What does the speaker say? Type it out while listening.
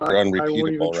I won't even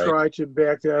unrepeatable, right? try to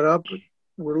back that up. But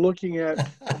we're looking at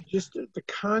just the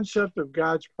concept of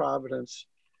God's providence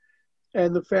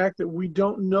and the fact that we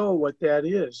don't know what that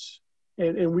is.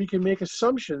 And we can make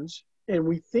assumptions and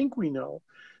we think we know,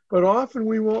 but often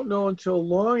we won't know until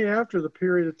long after the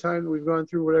period of time that we've gone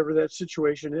through whatever that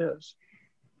situation is.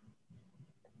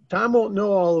 Tom won't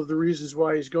know all of the reasons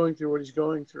why he's going through what he's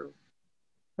going through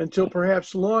until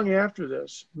perhaps long after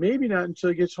this, maybe not until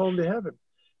he gets home to heaven.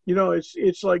 You know,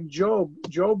 it's like Job.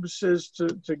 Job says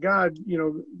to God, you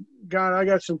know, God, I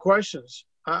got some questions.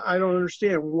 I don't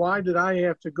understand. Why did I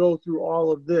have to go through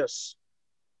all of this?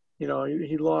 You know,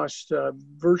 he lost,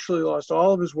 virtually lost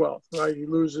all of his wealth, right? He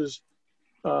loses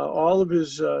all of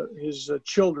his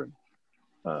children.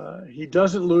 He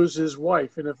doesn't lose his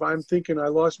wife. And if I'm thinking I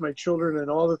lost my children and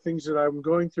all the things that I'm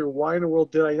going through, why in the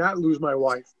world did I not lose my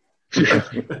wife?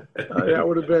 That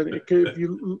would have been,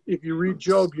 if you read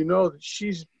Job, you know that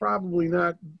she's probably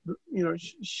not, you know,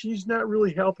 she's not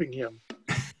really helping him,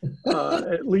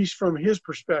 at least from his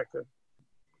perspective.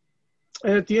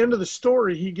 And at the end of the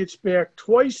story, he gets back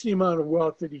twice the amount of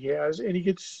wealth that he has, and he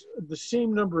gets the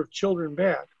same number of children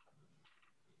back.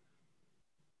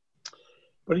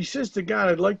 But he says to God,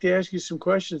 I'd like to ask you some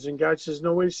questions. And God says,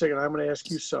 no, wait a second, I'm going to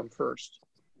ask you some first.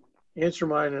 Answer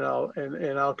mine and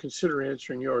I'll consider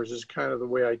answering yours, is kind of the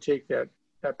way I take that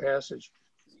passage.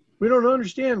 We don't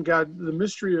understand God, the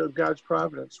mystery of God's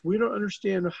providence. We don't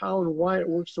understand how and why it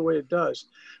works the way it does.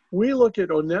 We look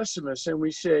at Onesimus and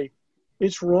we say,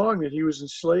 it's wrong that he was in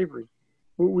slavery.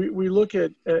 We look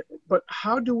at, but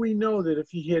how do we know that if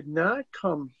he had not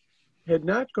gone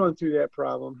through that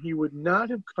problem, he would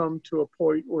not have come to a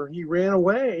point where he ran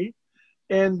away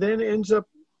and then ends up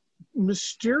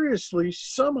mysteriously,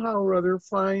 somehow or other,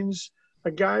 finds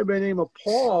a guy by the name of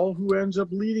Paul who ends up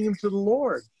leading him to the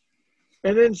Lord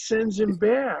and then sends him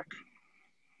back.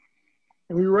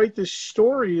 And we write this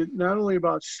story not only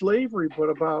about slavery, but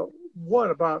about what?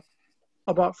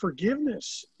 About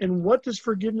forgiveness. And what does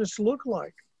forgiveness look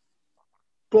like?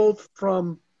 Both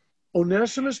from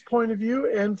Onesimus' point of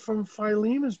view and from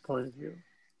Philemon's point of view.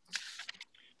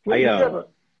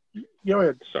 Go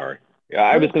ahead. Sorry. Yeah,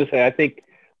 I was going to say, I think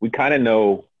we kind of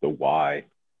know the why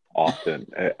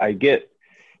often. I get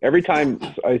every time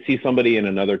I see somebody in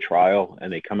another trial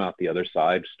and they come out the other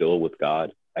side still with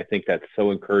God, I think that's so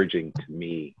encouraging to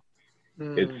me.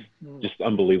 It's just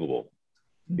unbelievable.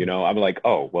 You know, I'm like,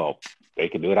 oh, well, they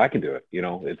can do it. I can do it. You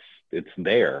know, it's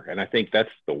there. And I think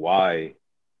that's the why.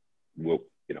 You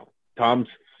know, Tom's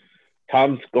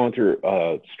going through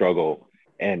a struggle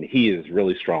and he is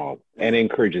really strong and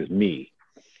encourages me.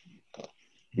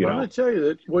 I'm going to tell you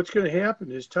that what's going to happen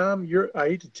is, Tom, I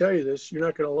hate to tell you this, you're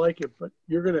not going to like it, but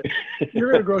you're going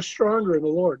to grow stronger in the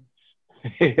Lord.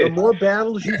 The more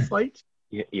battles you fight,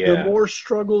 the more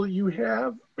struggle you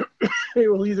have,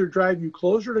 it will either drive you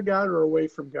closer to God or away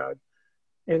from God.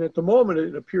 And at the moment,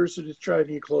 it appears that it's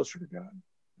driving you closer to God.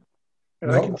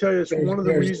 And I can tell you it's one of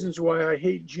the reasons why I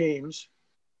hate James.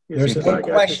 There's no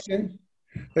question.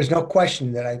 There's no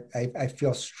question that I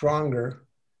feel stronger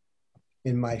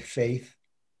in my faith,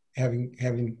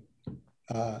 having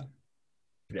gone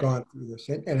through this,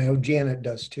 and I know Janet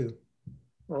does too.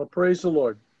 Well, praise the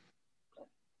Lord.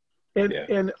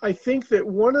 And I think that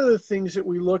one of the things that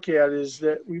we look at is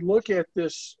that we look at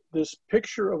this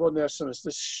picture of Onesimus,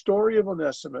 this story of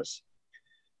Onesimus,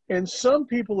 and some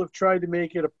people have tried to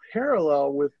make it a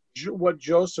parallel with what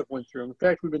Joseph went through. In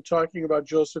fact, we've been talking about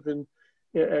Joseph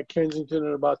at Kensington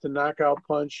and about the knockout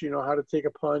punch, you know, how to take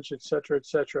a punch, et cetera, et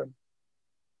cetera.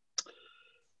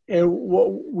 And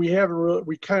what we haven't really,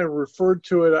 we kind of referred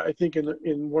to it, I think,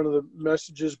 in one of the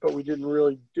messages, but we didn't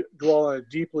really dwell on it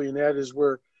deeply, and that is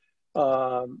where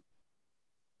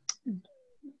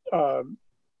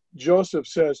Joseph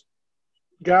says,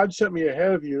 God sent me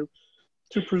ahead of you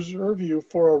to preserve you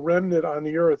for a remnant on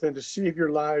the earth and to save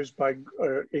your lives by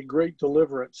a great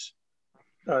deliverance.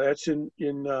 That's in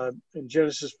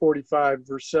Genesis 45,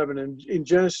 verse 7, and in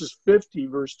Genesis 50,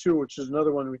 verse 2, which is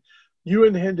another one. You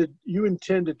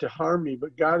intended to harm me,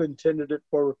 but God intended it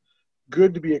for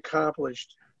good to be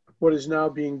accomplished, what is now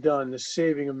being done, the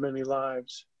saving of many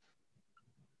lives.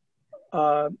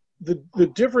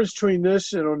 The difference between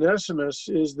this and Onesimus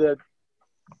is that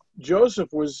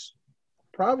Joseph was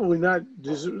probably not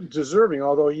deserving,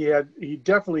 although he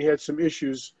definitely had some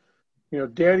issues, you know,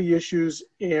 daddy issues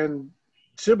and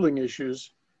sibling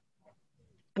issues,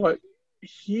 but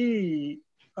he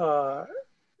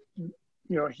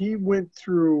went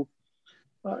through.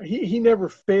 He never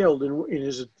failed in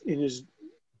his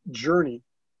journey.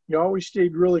 He always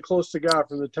stayed really close to God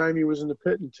from the time he was in the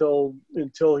pit until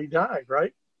he died.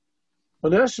 Right?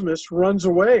 Onesimus runs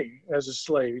away as a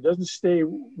slave. He doesn't stay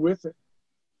with it.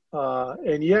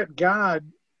 And yet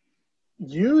God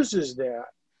uses that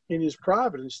in his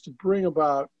providence to bring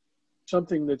about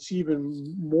something that's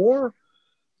even more,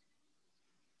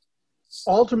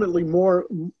 ultimately more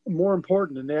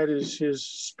important, and that is his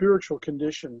spiritual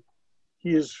condition.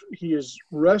 He is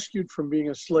rescued from being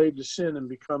a slave to sin and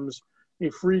becomes a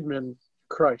freedman to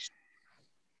Christ.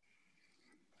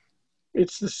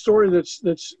 It's the story that's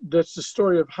the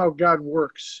story of how God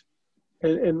works,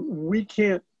 and we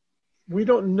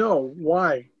don't know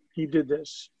why he did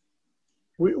this.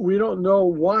 We don't know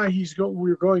why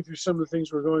we're going through some of the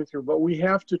things we're going through, but we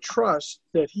have to trust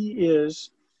that he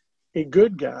is a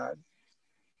good God,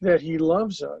 that he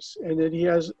loves us, and that he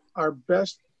has our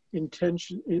best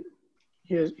intention.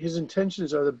 His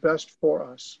intentions are the best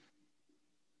for us.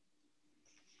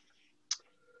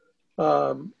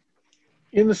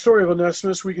 In the story of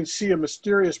Onesimus, we can see a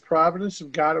mysterious providence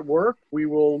of God at work. We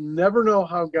will never know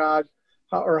how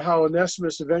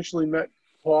Onesimus eventually met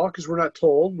Paul, because we're not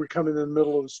told. We come in the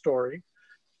middle of the story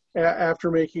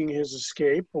after making his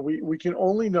escape. We can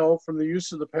only know from the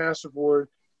use of the passive word,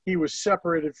 he was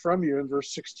separated from you in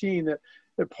verse 16,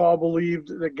 that Paul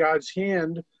believed that God's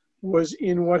hand was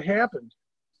in what happened.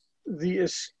 The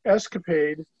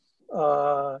escapade,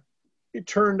 it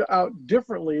turned out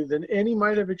differently than any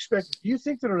might have expected. Do you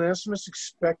think that Onesimus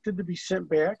expected to be sent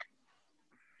back?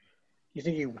 You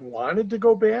think he wanted to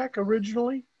go back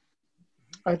originally?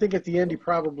 I think at the end he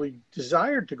probably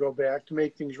desired to go back to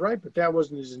make things right, but that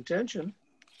wasn't his intention.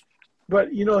 But,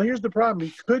 here's the problem.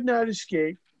 He could not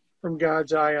escape from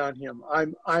God's eye on him.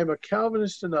 I'm a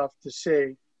Calvinist enough to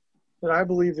say that I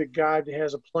believe that God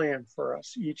has a plan for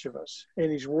us, each of us,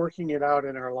 and he's working it out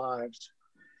in our lives.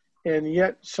 And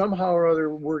yet, somehow or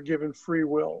other, we're given free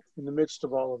will in the midst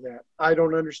of all of that. I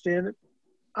don't understand it.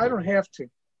 I don't have to.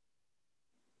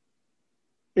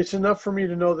 It's enough for me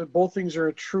to know that both things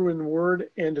are true in the Word,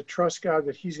 and to trust God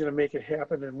that he's going to make it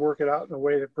happen and work it out in a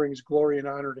way that brings glory and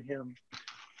honor to him.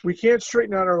 We can't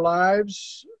straighten out our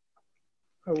lives.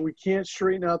 We can't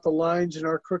straighten out the lines in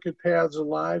our crooked paths of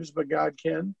lives, but God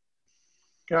can.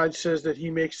 God says that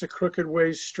he makes the crooked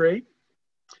ways straight.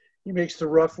 He makes the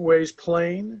rough ways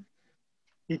plain.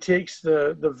 He takes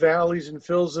the valleys and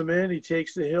fills them in. He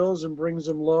takes the hills and brings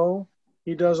them low.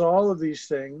 He does all of these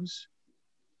things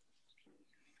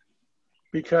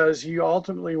because he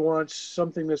ultimately wants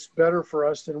something that's better for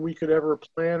us than we could ever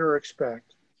plan or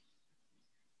expect.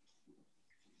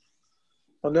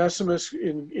 Onesimus,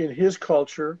 in his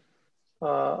culture,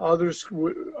 others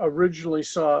originally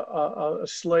saw a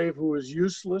slave who was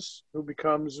useless, who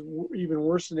becomes even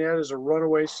worse than that as a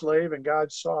runaway slave, and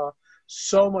God saw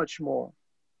so much more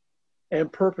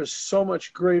and purposed so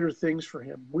much greater things for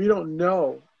him. We don't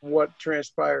know what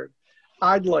transpired.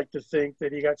 I'd like to think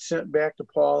that he got sent back to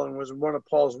Paul and was one of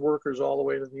Paul's workers all the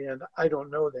way to the end. I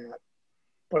don't know that,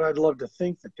 but I'd love to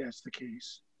think that that's the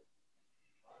case.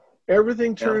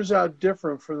 Everything turns out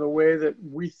different from the way that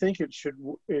we think it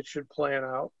should plan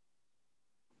out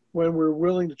when we're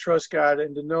willing to trust God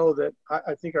and to know that.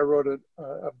 I think I wrote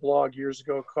a blog years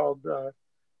ago called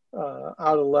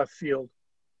Out of Left Field.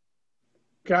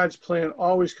 God's plan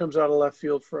always comes out of left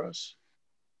field for us.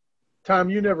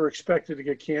 Tom, you never expected to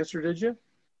get cancer, did you?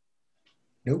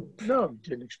 Nope. No, you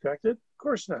didn't expect it. Of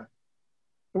course not.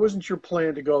 It wasn't your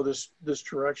plan to go this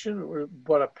direction,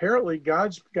 but apparently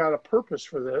God's got a purpose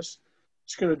for this.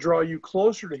 It's going to draw you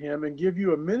closer to him and give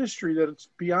you a ministry that's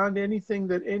beyond anything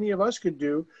that any of us could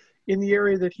do in the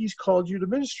area that he's called you to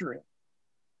minister in.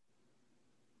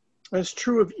 That's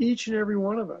true of each and every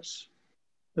one of us.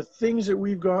 The things that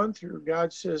we've gone through,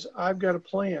 God says, I've got a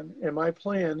plan, and my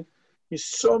plan is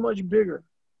so much bigger.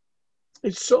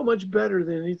 It's so much better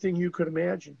than anything you could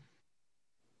imagine.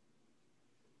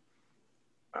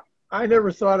 I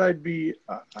never thought I'd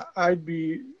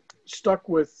be stuck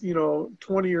with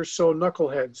 20 or so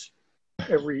knuckleheads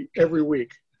every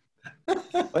week.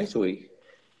 Twice a week.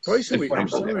 Twice a week. I'm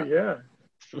sorry, yeah.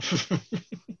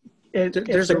 And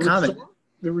there's a comment.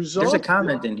 The result. There's a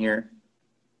comment in here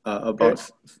about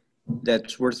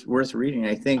that's worth reading.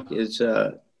 I think it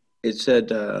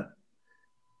said.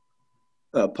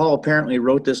 Paul apparently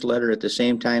wrote this letter at the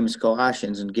same time as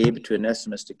Colossians and gave it to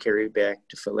Onesimus to carry back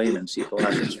to Philemon. See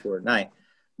Colossians 4:9.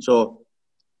 So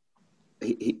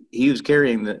he was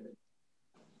carrying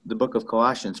the book of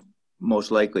Colossians most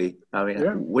likely. I mean,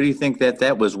 What do you think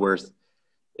that was worth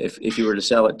if you were to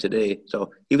sell it today?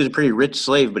 So he was a pretty rich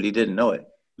slave, but he didn't know it.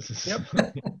 Yep.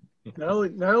 Not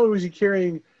only was he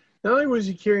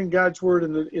carrying God's word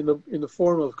in the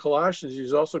form of Colossians, he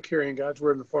was also carrying God's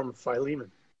word in the form of Philemon.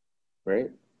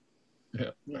 Right. Yeah.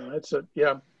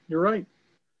 You're right.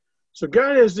 So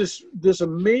God has this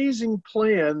amazing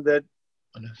plan that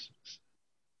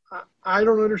I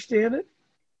don't understand it.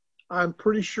 I'm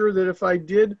pretty sure that if I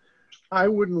did, I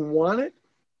wouldn't want it,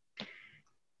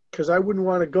 because I wouldn't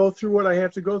want to go through what I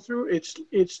have to go through.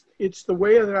 It's the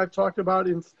way that I've talked about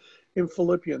in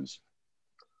Philippians.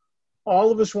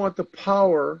 All of us want the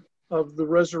power of the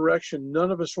resurrection.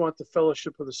 None of us want the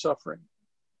fellowship of the suffering.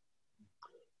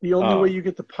 The only way you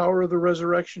get the power of the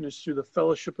resurrection is through the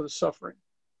fellowship of the suffering.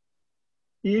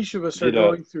 Each of us are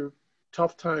going through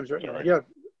tough times right now. Yeah,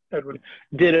 Edwin.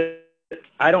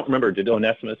 I don't remember. Did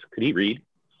Onesimus, could he read?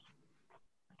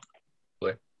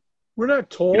 We're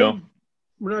not told.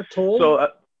 We're not told. So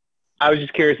I was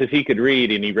just curious if he could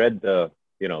read, and he read the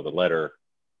letter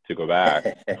to go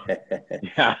back.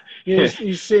 Yeah.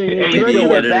 He's saying, hey, he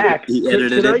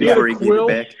edited it before he gave it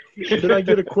back. Could I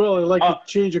get a quill? I'd like to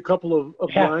change a couple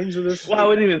of lines of this. Well, I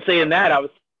wasn't even saying that. I was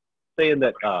saying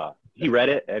that he read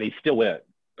it and he still went.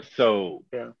 So,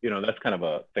 that's kind of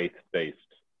a faith-based,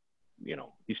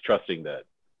 he's trusting that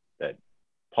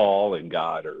Paul and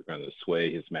God are going to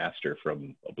sway his master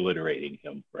from obliterating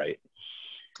him, right?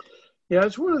 Yeah,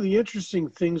 it's one of the interesting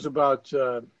things about,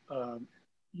 I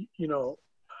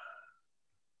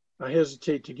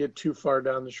hesitate to get too far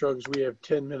down the road because we have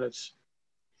 10 minutes.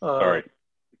 Sorry.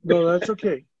 No, that's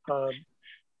okay.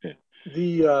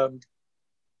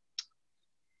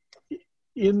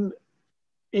 In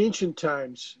ancient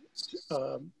times,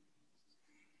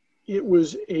 it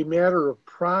was a matter of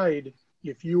pride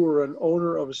if you were an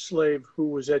owner of a slave who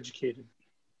was educated.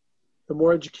 The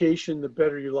more education, the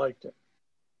better you liked it.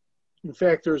 In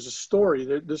fact, there's a story,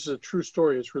 this is a true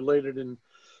story, it's related in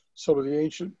some of the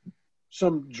ancient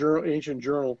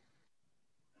journal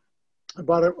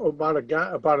about an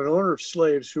owner of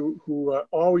slaves who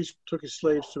always took his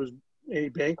slaves to any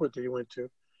banquet that he went to.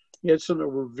 He had some that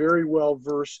were very well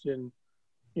versed in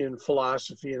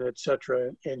philosophy and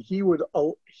etc. And he would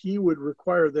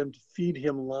require them to feed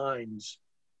him lines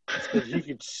so that he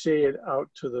could say it out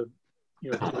to the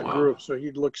the group, so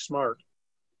he'd look smart.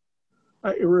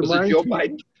 It reminds Joe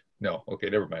Biden? No, okay,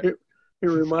 never mind. It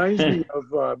reminds me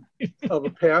of a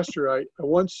pastor I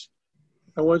once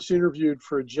interviewed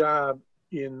for a job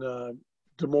in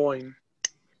Des Moines,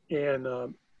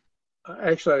 and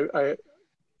actually I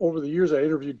over the years I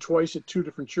interviewed twice at two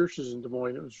different churches in Des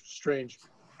Moines. It was strange.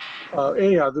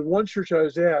 Anyhow, the one church I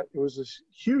was at, it was this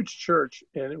huge church,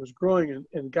 and it was growing,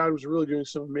 and God was really doing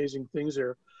some amazing things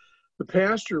there. The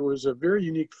pastor was a very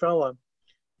unique fella,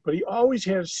 but he always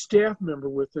had a staff member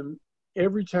with him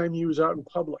every time he was out in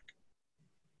public,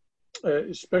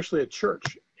 especially at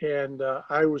church. And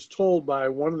I was told by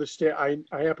one of the staff, I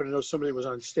happen to know somebody was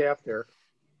on staff there,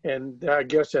 and I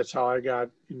guess that's how I got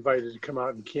invited to come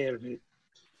out and candidate.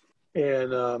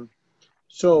 And I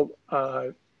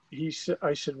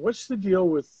said, what's the deal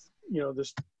with,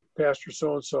 this pastor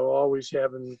so-and-so always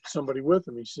having somebody with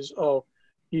him? He says, oh,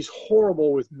 he's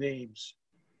horrible with names.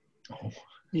 Oh.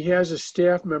 He has a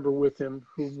staff member with him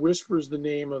who whispers the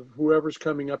name of whoever's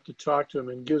coming up to talk to him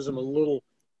and gives them a little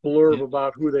blurb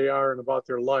about who they are and about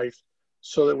their life,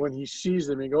 so that when he sees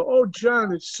them, he go, oh,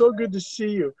 John, it's so good to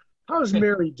see you. How's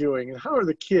Mary doing? And how are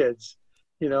the kids?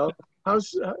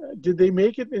 Did they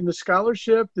make it in the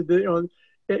scholarship? Did they, and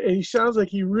he sounds like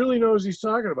he really knows what he's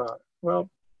talking about. Well,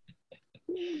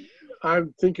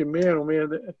 I'm thinking, man, oh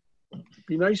man, it'd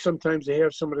be nice sometimes to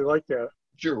have somebody like that.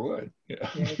 Sure would. Yeah.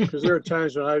 Because there are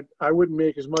times when I wouldn't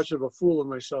make as much of a fool of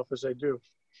myself as I do.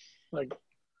 Like,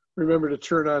 remember to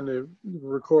turn on the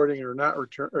recording or not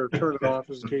turn it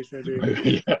off, as the case may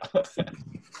be. Yeah.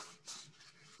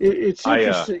 It's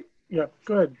interesting. Yeah,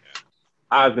 go ahead.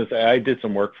 I was going to say, I did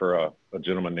some work for a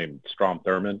gentleman named Strom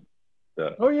Thurmond,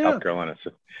 South Carolina. So,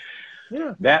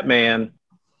 yeah. That man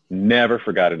never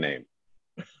forgot a name.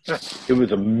 It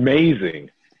was amazing.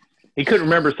 He couldn't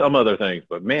remember some other things,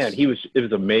 but man, it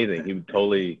was amazing. He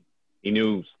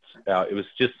knew, it was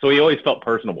just, so he always felt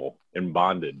personable and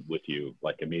bonded with you,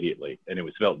 like, immediately. And it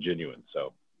was felt genuine.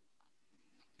 So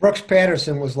Brooks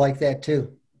Patterson was like that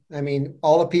too. I mean,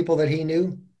 all the people that he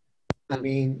knew, I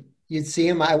mean, you'd see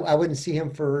him, I wouldn't see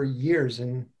him for years,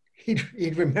 and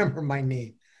he'd remember my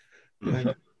name.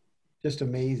 Just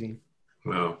amazing.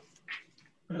 Wow.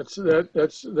 That's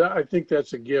I think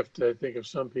that's a gift, I think, of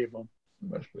some people.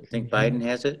 Think Biden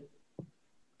has it?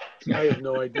 I have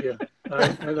no idea.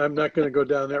 And I'm not going to go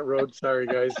down that road. Sorry,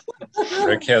 guys.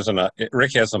 Rick has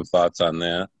some thoughts on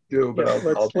that.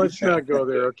 Let's not go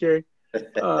there, okay?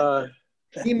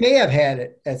 He may have had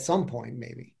it at some point,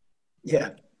 maybe.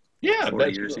 Yeah. Yeah.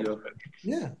 40 years ago.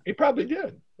 Yeah. He probably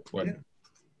did.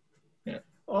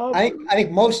 I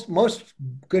think most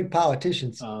good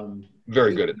politicians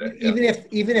very good at that. Yeah.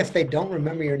 Even if they don't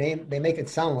remember your name, they make it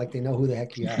sound like they know who the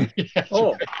heck you are. Yes,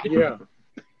 Oh, right. yeah.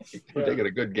 We're taking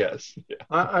a good guess. Yeah.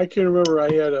 I can remember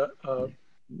I had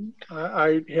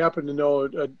I happen to know,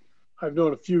 I've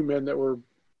known a few men that were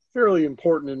fairly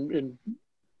important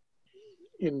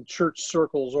in church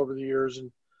circles over the years.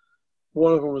 And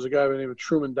one of them was a guy by the name of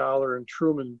Truman Dollar. And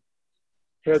Truman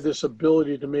had this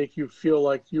ability to make you feel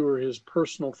like you were his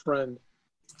personal friend.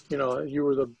 You know, you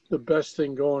were the best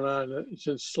thing going on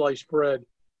since sliced bread.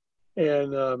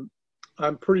 And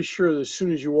I'm pretty sure that as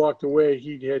soon as you walked away,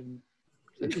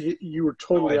 you were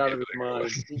totally out of his mind.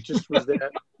 He just was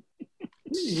that.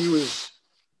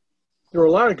 There were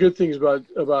a lot of good things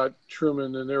about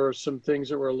Truman, and there were some things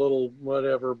that were a little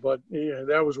whatever, but yeah,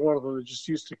 that was one of them that just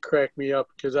used to crack me up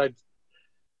because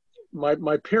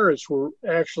my parents were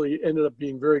actually ended up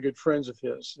being very good friends of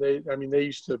his.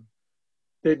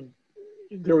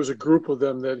 There was a group of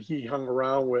them that he hung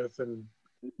around with, and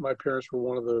my parents were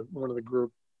one of the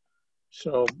group.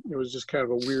 So it was just kind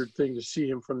of a weird thing to see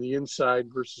him from the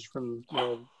inside versus from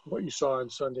what you saw on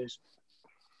Sundays.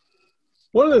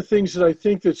 One of the things that I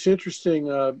think that's interesting,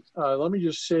 let me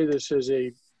just say this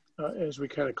as we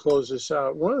kind of close this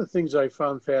out. One of the things I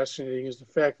found fascinating is the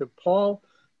fact that Paul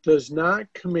does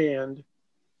not command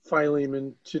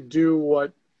Philemon to do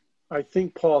what I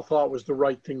think Paul thought was the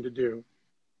right thing to do.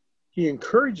 He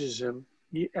encourages him,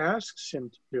 he asks him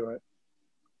to do it,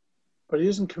 but he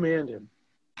doesn't command him.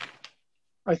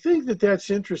 I think that that's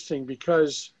interesting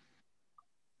because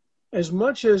as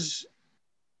much as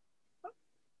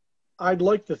I'd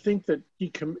like to think that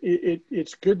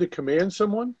it's good to command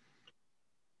someone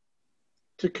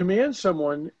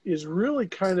is really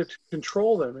kind of to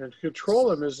control them, and to control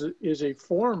them is a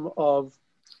form of,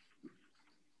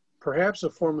 perhaps a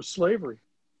form of slavery,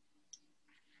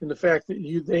 in the fact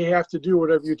that they have to do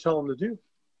whatever you tell them to do,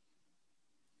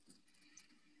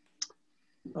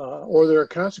 or there are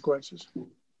consequences.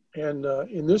 And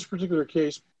in this particular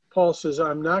case, Paul says,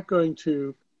 I'm not going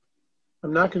to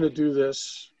do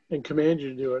this and command you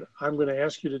to do it. I'm going to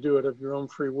ask you to do it of your own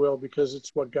free will because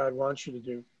it's what God wants you to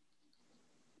do.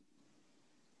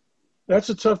 That's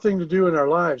a tough thing to do in our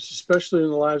lives, especially in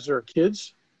the lives of our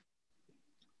kids.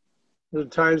 There are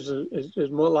times, as a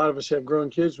lot of us have grown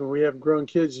kids, when we have grown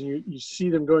kids and you see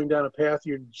them going down a path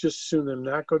you'd just as soon them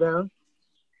not go down.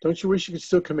 Don't you wish you could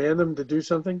still command them to do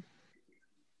something?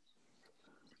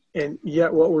 And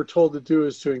yet what we're told to do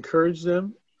is to encourage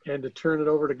them and to turn it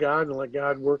over to God and let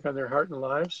God work on their heart and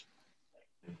lives.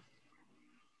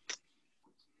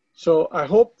 So I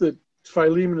hope that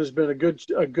Philemon has been a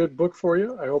good book for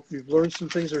you. I hope you've learned some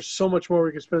things. There's so much more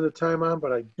we could spend the time on,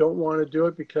 but I don't want to do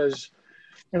it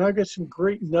and I've got some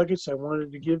great nuggets I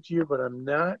wanted to give to you, but I'm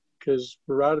not because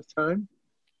we're out of time.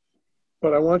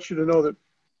 But I want you to know that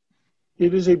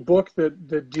it is a book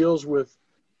that deals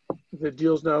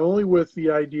not only with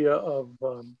the idea of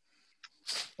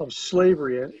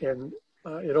slavery, and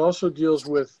it also deals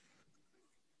with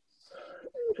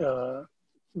the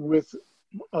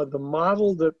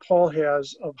model that Paul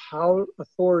has of how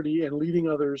authority and leading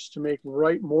others to make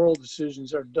right moral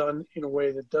decisions are done in a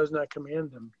way that does not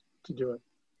command them to do it,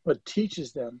 but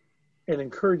teaches them and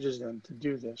encourages them to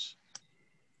do this.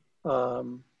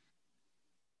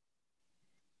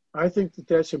 I think that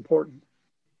that's important.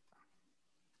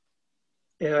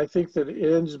 And I think that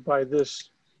it ends by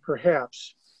this,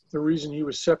 perhaps, the reason he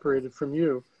was separated from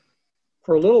you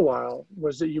for a little while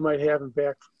was that you might have him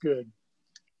back for good.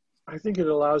 I think it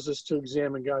allows us to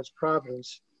examine God's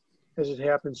providence as it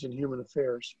happens in human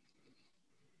affairs.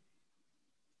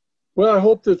 Well, I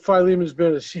hope that Philemon has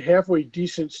been a halfway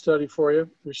decent study for you.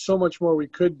 There's so much more we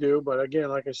could do, but again,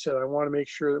 like I said, I want to make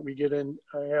sure that we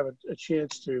have a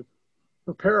chance to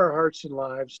prepare our hearts and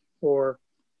lives for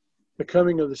the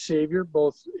coming of the Savior,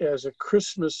 both as a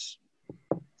Christmas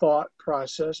thought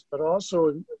process, but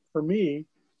also for me,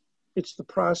 it's the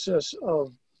process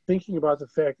of thinking about the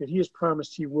fact that he has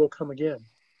promised he will come again.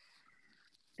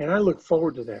 And I look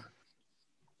forward to that.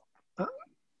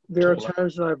 There are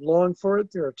times when I've longed for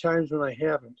it. There are times when I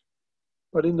haven't.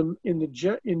 But in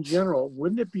general,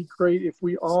 wouldn't it be great if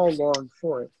we all longed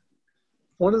for it?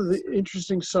 One of the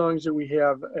interesting songs that we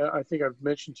have, I think I've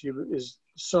mentioned to you, is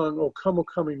the song "O Come,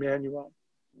 Emmanuel,"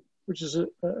 which is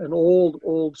an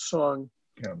old song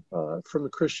from the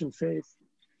Christian faith.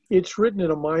 It's written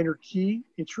in a minor key.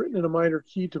 It's written in a minor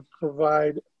key to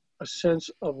provide a sense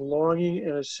of longing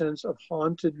and a sense of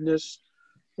hauntedness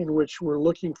in which we're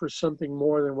looking for something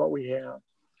more than what we have.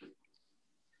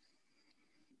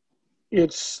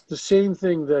 It's the same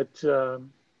thing that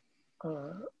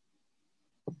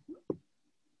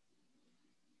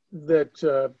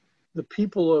the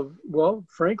people of, well,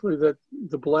 frankly, that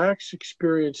the blacks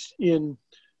experienced in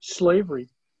slavery,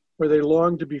 where they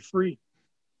longed to be free.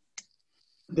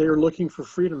 They were looking for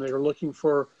freedom. They were looking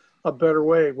for a better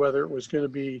way, whether it was going to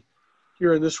be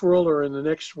here in this world or in the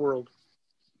next world.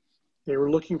 They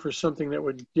were looking for something that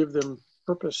would give them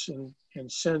purpose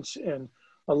and sense and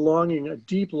a longing, a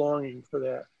deep longing for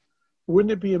that.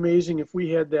 Wouldn't it be amazing if we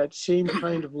had that same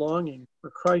kind of longing for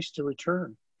Christ to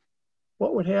return?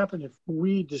 What would happen if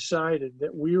we decided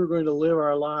that we were going to live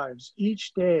our lives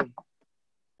each day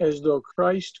as though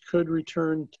Christ could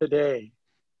return today?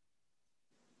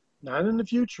 Not in the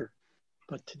future,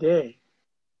 but today.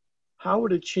 How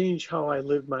would it change how I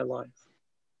live my life?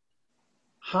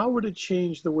 How would it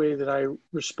change the way that I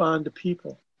respond to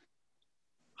people?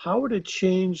 How would it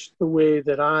change the way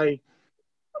that I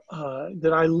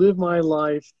live my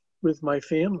life with my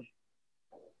family,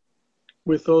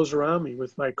 with those around me,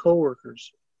 with my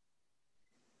coworkers,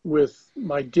 with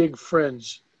my dig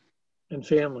friends and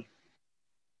family?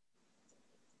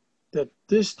 That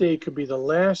this day could be the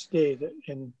last day that,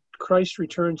 and Christ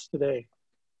returns today.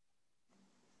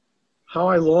 How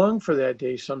I long for that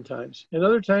day sometimes, and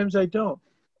other times I don't.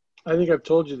 I think I've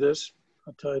told you this.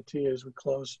 I'll tell it to you as we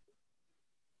close.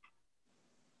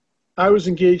 I was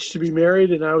engaged to be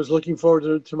married, and I was looking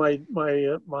forward to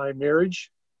my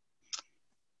marriage.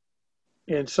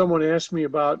 And someone asked me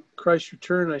about Christ's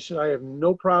return. I said, I have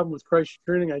no problem with Christ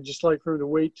returning. I'd just like for him to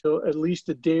wait till at least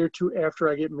a day or two after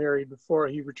I get married before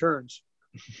he returns.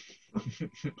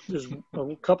 There's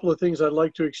a couple of things I'd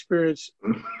like to experience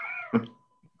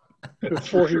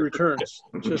before he returns.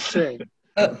 Just saying.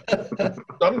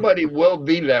 Somebody will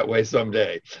be that way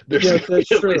someday. There's Yeah, that's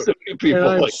true. a few people and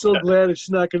I'm like so that. glad it's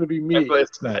not going to be me. But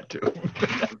it's not too.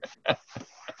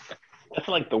 That's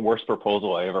like the worst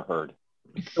proposal I ever heard.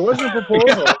 It wasn't a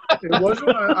proposal. It wasn't.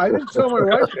 I didn't tell my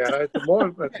wife that at the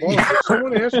moment.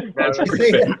 Someone asked me about You it.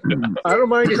 say that, I don't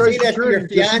mind you Christ say that to your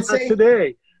returning, just not fiance?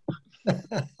 today.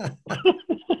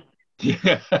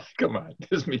 Yeah, come on.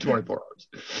 Gives me 24 hours.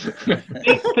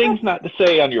 Things not to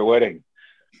say on your wedding.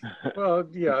 Well,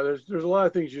 yeah, there's a lot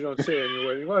of things you don't say on your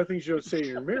wedding. A lot of things you don't say when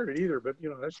you're married either, but,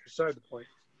 that's beside the point.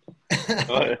 No,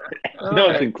 it's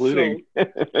right, including.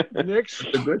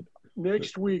 So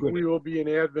next week we will be in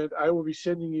Advent. I will be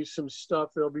sending you some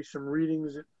stuff. There'll be some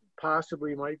readings that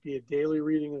possibly might be a daily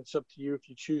reading. It's up to you if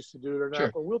you choose to do it or not,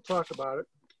 Sure. but we'll talk about it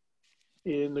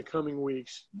in the coming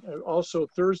weeks. Also,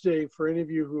 Thursday, for any of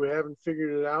you who haven't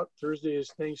figured it out, Thursday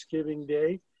is Thanksgiving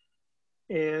Day.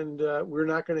 And we're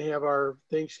not going to have our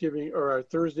Thanksgiving or our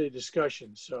Thursday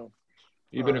discussion. So,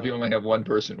 Even if you only have one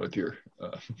person with your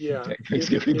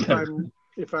Thanksgiving dinner.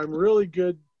 if I'm really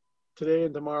good today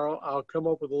and tomorrow, I'll come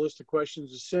up with a list of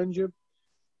questions to send you.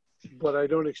 But I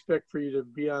don't expect for you to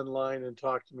be online and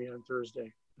talk to me on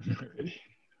Thursday.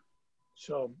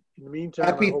 So, in the meantime,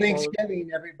 Happy Thanksgiving,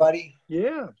 everybody.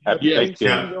 Yeah. Happy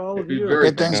Thanksgiving to all of you.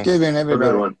 Good Thanksgiving,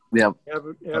 everybody. Yeah.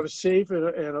 Have a safe and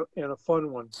a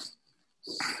fun one.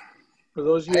 For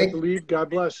those of you who have to leave, God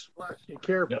bless. Take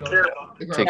care. Yeah. Take